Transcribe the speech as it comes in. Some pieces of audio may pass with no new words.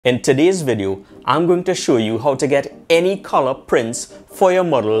In today's video, I'm going to show you how to get any color prints for your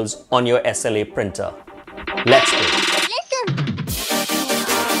models on your SLA printer. Let's go.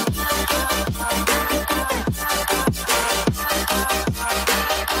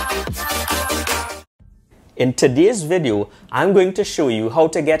 In today's video, I'm going to show you how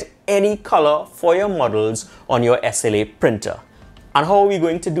to get any color for your models on your SLA printer. And how are we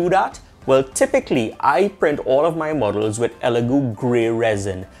going to do that? Well, typically I print all of my models with Elegoo gray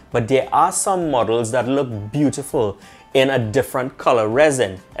resin, but there are some models that look beautiful in a different color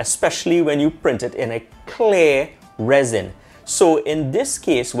resin, especially when you print it in a clear resin. So in this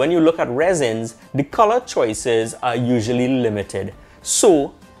case, when you look at resins, the color choices are usually limited.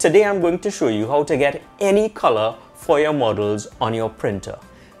 So today I'm going to show you how to get any color for your models on your printer.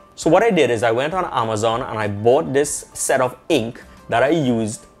 So what I did is I went on Amazon and I bought this set of ink that I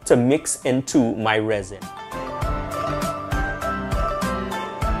used to mix into my resin.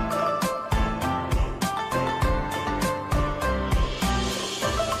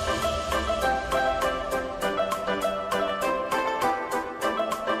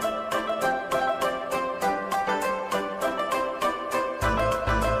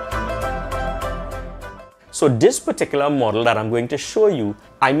 So this particular model that I'm going to show you,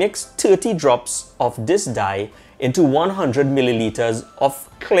 I mixed 30 drops of this dye into 100 milliliters of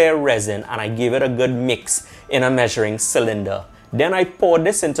clear resin, and I gave it a good mix in a measuring cylinder. Then I poured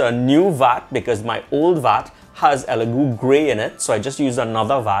this into a new vat because my old vat has Elegoo gray in it, so I just used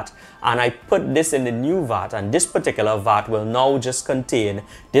another vat and I put this in the new vat, and this particular vat will now just contain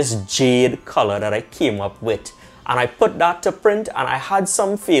this jade color that I came up with. And I put that to print, and I had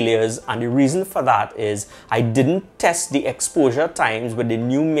some failures, and the reason for that is I didn't test the exposure times with the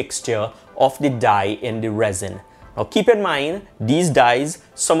new mixture of the dye in the resin. Now keep in mind, these dyes,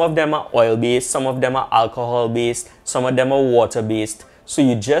 some of them are oil-based, some of them are alcohol-based, some of them are water-based. So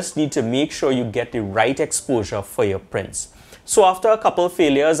you just need to make sure you get the right exposure for your prints. So after a couple of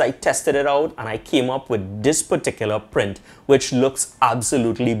failures, I tested it out and I came up with this particular print, which looks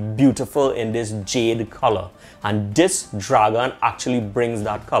absolutely beautiful in this jade color. And this dragon actually brings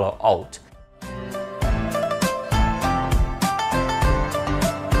that color out.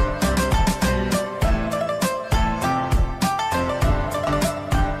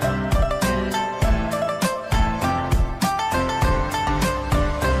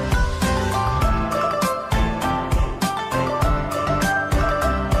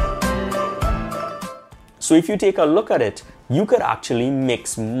 So if you take a look at it, you could actually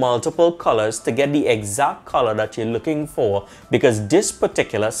mix multiple colors to get the exact color that you're looking for, because this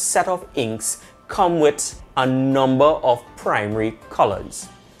particular set of inks come with a number of primary colors.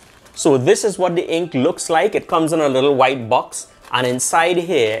 So this is what the ink looks like. It comes in a little white box, and inside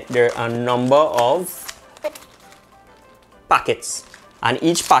here there are a number of packets, and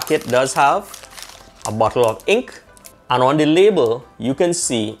each packet does have a bottle of ink, and on the label you can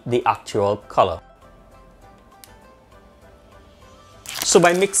see the actual color. So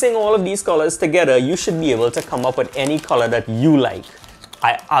by mixing all of these colors together, you should be able to come up with any color that you like.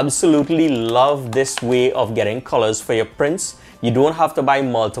 I absolutely love this way of getting colors for your prints. You don't have to buy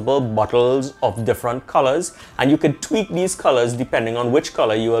multiple bottles of different colors, and you can tweak these colors depending on which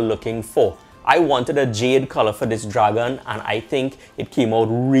color you are looking for. I wanted a jade color for this dragon, and I think it came out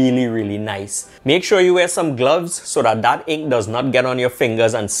really nice. Make sure you wear some gloves so that that ink does not get on your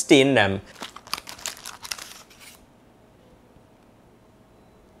fingers and stain them.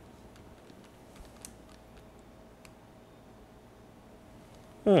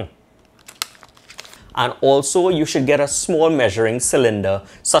 And also you should get a small measuring cylinder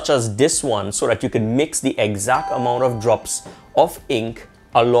such as this one, so that you can mix the exact amount of drops of ink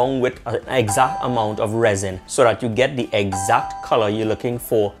along with an exact amount of resin, so that you get the exact color you're looking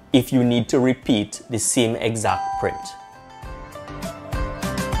for if you need to repeat the same exact print.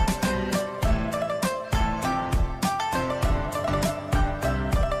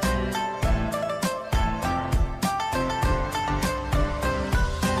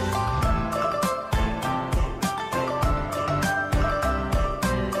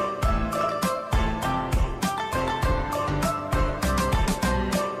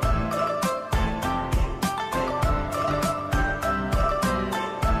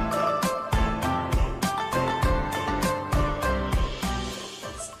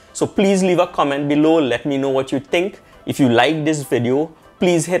 So please leave a comment below, let me know what you think. If you like this video,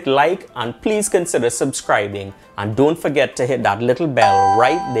 please hit like and please consider subscribing. And don't forget to hit that little bell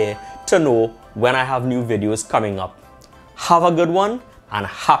right there to know when I have new videos coming up. Have a good one and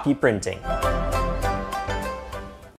happy printing.